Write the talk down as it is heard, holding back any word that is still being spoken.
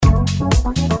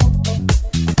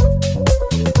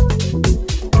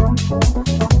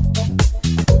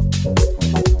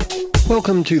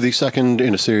Welcome to the second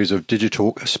in a series of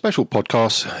DigiTalk special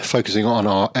podcasts focusing on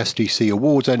our SDC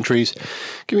Awards entries,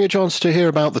 giving you a chance to hear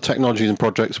about the technologies and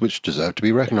projects which deserve to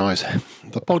be recognised.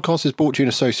 The podcast is brought to you in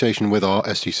association with our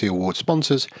SDC Awards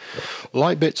sponsors.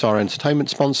 Lightbits, our entertainment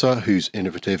sponsor, whose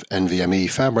innovative NVMe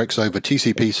Fabrics over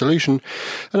TCP solution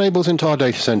enables entire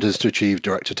data centres to achieve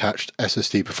direct-attached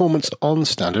SSD performance on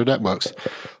standard networks.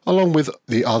 Along with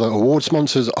the other award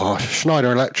sponsors are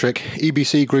Schneider Electric,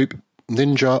 EBC Group,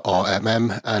 Ninja,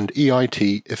 RMM, and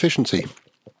EIT Efficiency.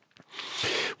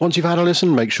 Once you've had a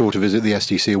listen, make sure to visit the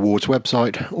SDC Awards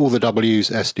website, all the W's,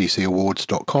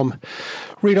 sdcawards.com,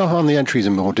 read up on the entries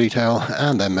in more detail,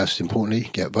 and then most importantly,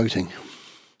 get voting.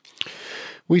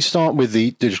 We start with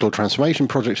the Digital Transformation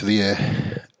Project of the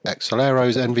Year.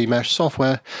 Accelero's NVMesh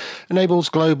software enables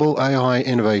global AI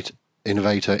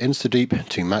innovator InstaDeep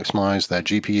to maximize their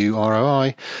GPU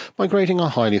ROI by creating a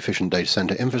highly efficient data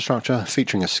center infrastructure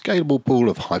featuring a scalable pool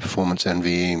of high-performance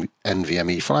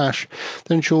NVMe flash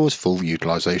that ensures full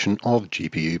utilization of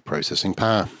GPU processing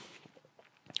power.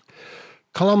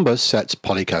 Columbus sets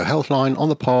Polyco Healthline on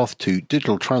the path to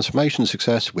digital transformation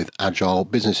success with agile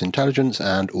business intelligence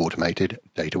and automated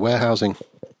data warehousing.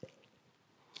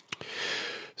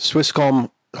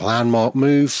 Swisscom landmark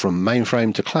move from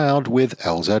mainframe to cloud with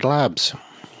LZ Labs.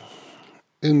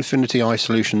 Infinity I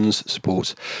Solutions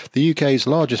supports the UK's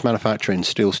largest manufacturer in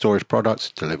steel storage products,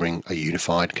 delivering a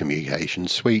unified communication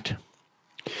suite.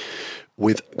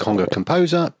 With Conga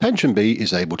Composer, PensionBee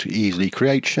is able to easily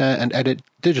create, share and edit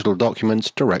digital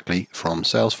documents directly from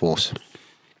Salesforce.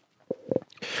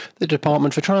 The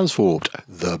Department for Transport,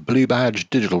 the Blue Badge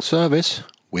digital service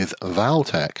with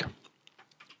Valtech.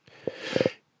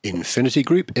 Infinity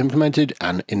Group implemented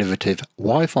an innovative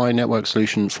Wi-Fi network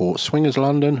solution for Swingers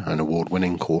London, an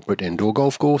award-winning corporate indoor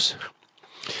golf course.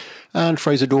 And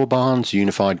Fraser Door Barnes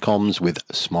unified comms with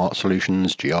Smart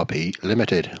Solutions GRP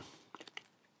Limited.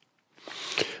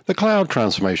 The Cloud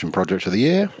Transformation Project of the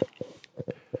Year.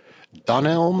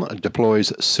 Dunelm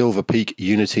deploys Silver Peak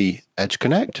Unity Edge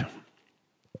Connect.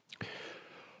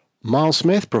 Miles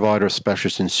Smith, provider of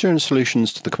specialist insurance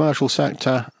solutions to the commercial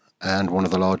sector, and one of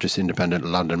the largest independent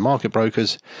London market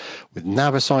brokers, with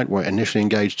Navisite were initially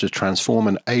engaged to transform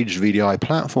an aged VDI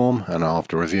platform, and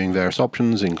after reviewing various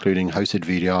options, including hosted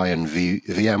VDI and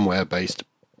VMware-based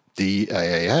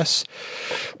DAAS,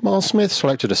 Miles Smith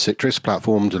selected a Citrix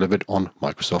platform delivered on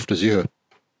Microsoft Azure.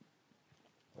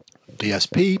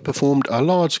 DSP performed a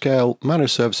large-scale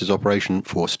managed services operation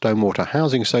for Stonewater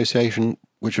Housing Association,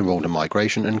 which involved a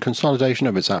migration and consolidation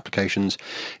of its applications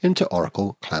into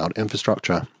Oracle Cloud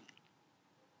Infrastructure.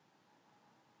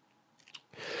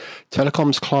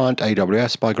 Telecom's client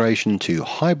AWS migration to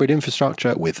hybrid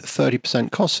infrastructure with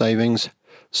 30% cost savings,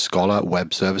 Scholar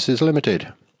Web Services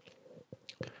Limited.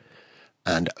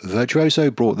 And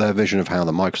Virtuoso brought their vision of how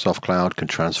the Microsoft Cloud could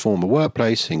transform a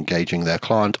workplace, engaging their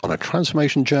client on a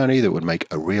transformation journey that would make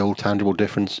a real, tangible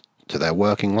difference to their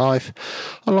working life,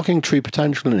 unlocking true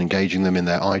potential and engaging them in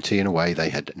their IT in a way they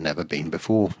had never been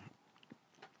before.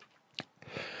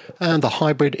 And the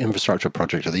Hybrid Infrastructure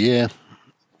Project of the Year.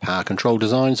 Power Control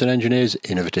Designs and engineers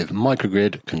innovative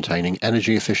microgrid containing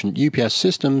energy-efficient UPS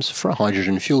systems for a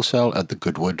hydrogen fuel cell at the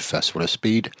Goodwood Festival of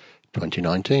Speed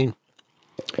 2019.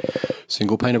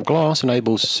 Single pane of glass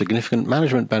enables significant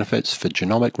management benefits for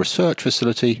genomic research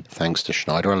facility thanks to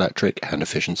Schneider Electric and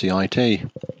Efficiency IT.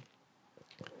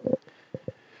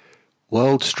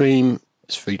 WorldStream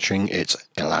is featuring its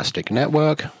Elastic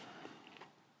Network.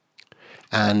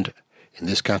 And in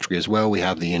this category as well, we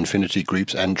have the Infinity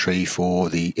Group's entry for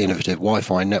the innovative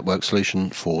Wi-Fi network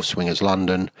solution for Swingers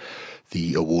London,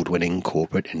 the award-winning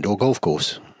corporate indoor golf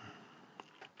course.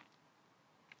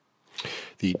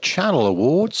 The Channel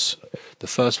Awards, the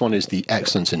first one is the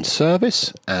Excellence in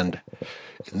Service, and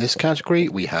in this category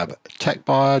we have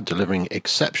TechBuyer delivering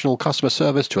exceptional customer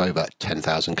service to over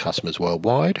 10,000 customers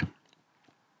worldwide.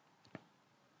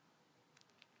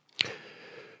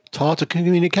 Tata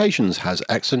Communications has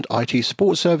excellent IT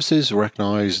support services,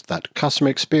 recognise that customer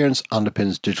experience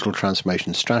underpins digital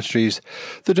transformation strategies,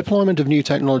 the deployment of new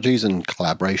technologies and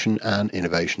collaboration and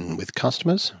innovation with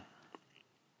customers.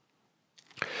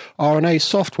 RNA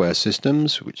Software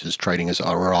Systems, which is trading as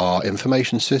RR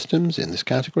Information Systems in this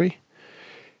category.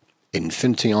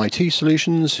 Infinity IT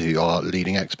Solutions, who are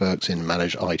leading experts in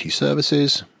managed IT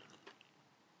services.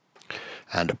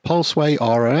 And Pulseway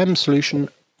RMM Solution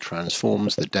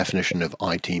transforms the definition of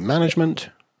IT management.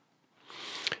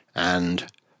 And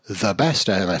the best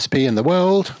MSP in the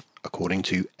world, according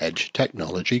to Edge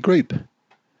Technology Group.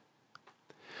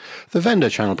 The Vendor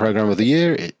Channel Program of the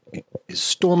Year is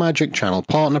StoreMagic Channel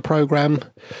Partner Program,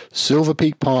 Silver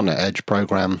Peak Partner Edge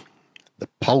Program, the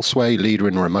Pulseway Leader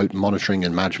in Remote Monitoring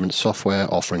and Management Software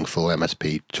offering full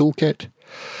MSP Toolkit,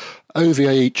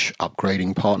 OVH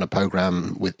Upgrading Partner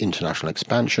Program with International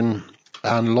Expansion,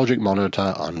 and Logic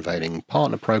Monitor Unveiling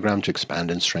Partner Program to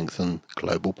expand and strengthen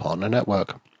global partner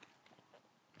network.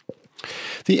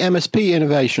 The MSP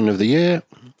Innovation of the Year,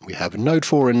 we have Node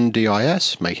 4 and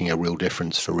DIS making a real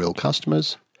difference for real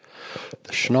customers.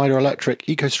 The Schneider Electric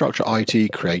EcoStruxure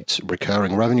IT creates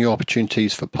recurring revenue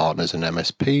opportunities for partners and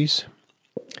MSPs.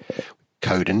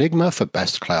 Code Enigma for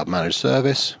Best Cloud Managed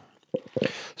Service.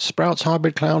 Sprouts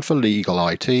Hybrid Cloud for Legal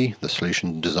IT. The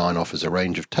solution design offers a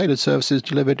range of tailored services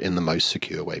delivered in the most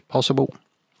secure way possible.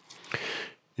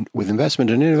 With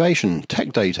investment and innovation,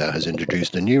 Tech Data has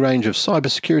introduced a new range of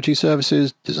cybersecurity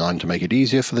services designed to make it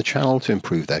easier for the channel to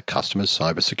improve their customers'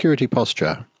 cybersecurity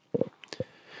posture.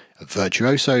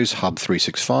 Virtuoso's Hub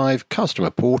 365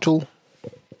 Customer Portal.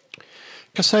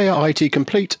 Kaseya IT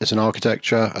Complete is an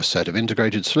architecture, a set of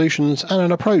integrated solutions, and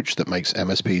an approach that makes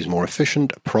MSPs more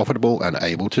efficient, profitable, and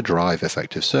able to drive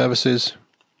effective services.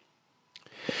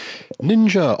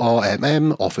 Ninja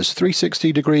RMM offers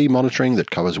 360-degree monitoring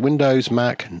that covers Windows,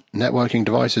 Mac, networking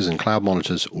devices, and cloud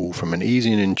monitors, all from an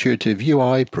easy and intuitive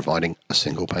UI, providing a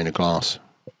single pane of glass.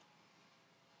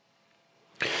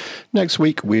 Next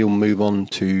week, we'll move on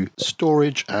to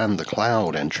storage and the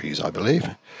cloud entries, I believe.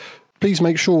 Please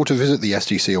make sure to visit the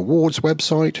SDC Awards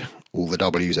website, all the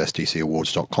W's,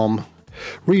 sdcawards.com,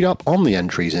 read up on the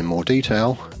entries in more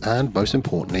detail, and most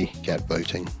importantly, get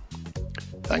voting.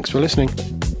 Thanks for listening.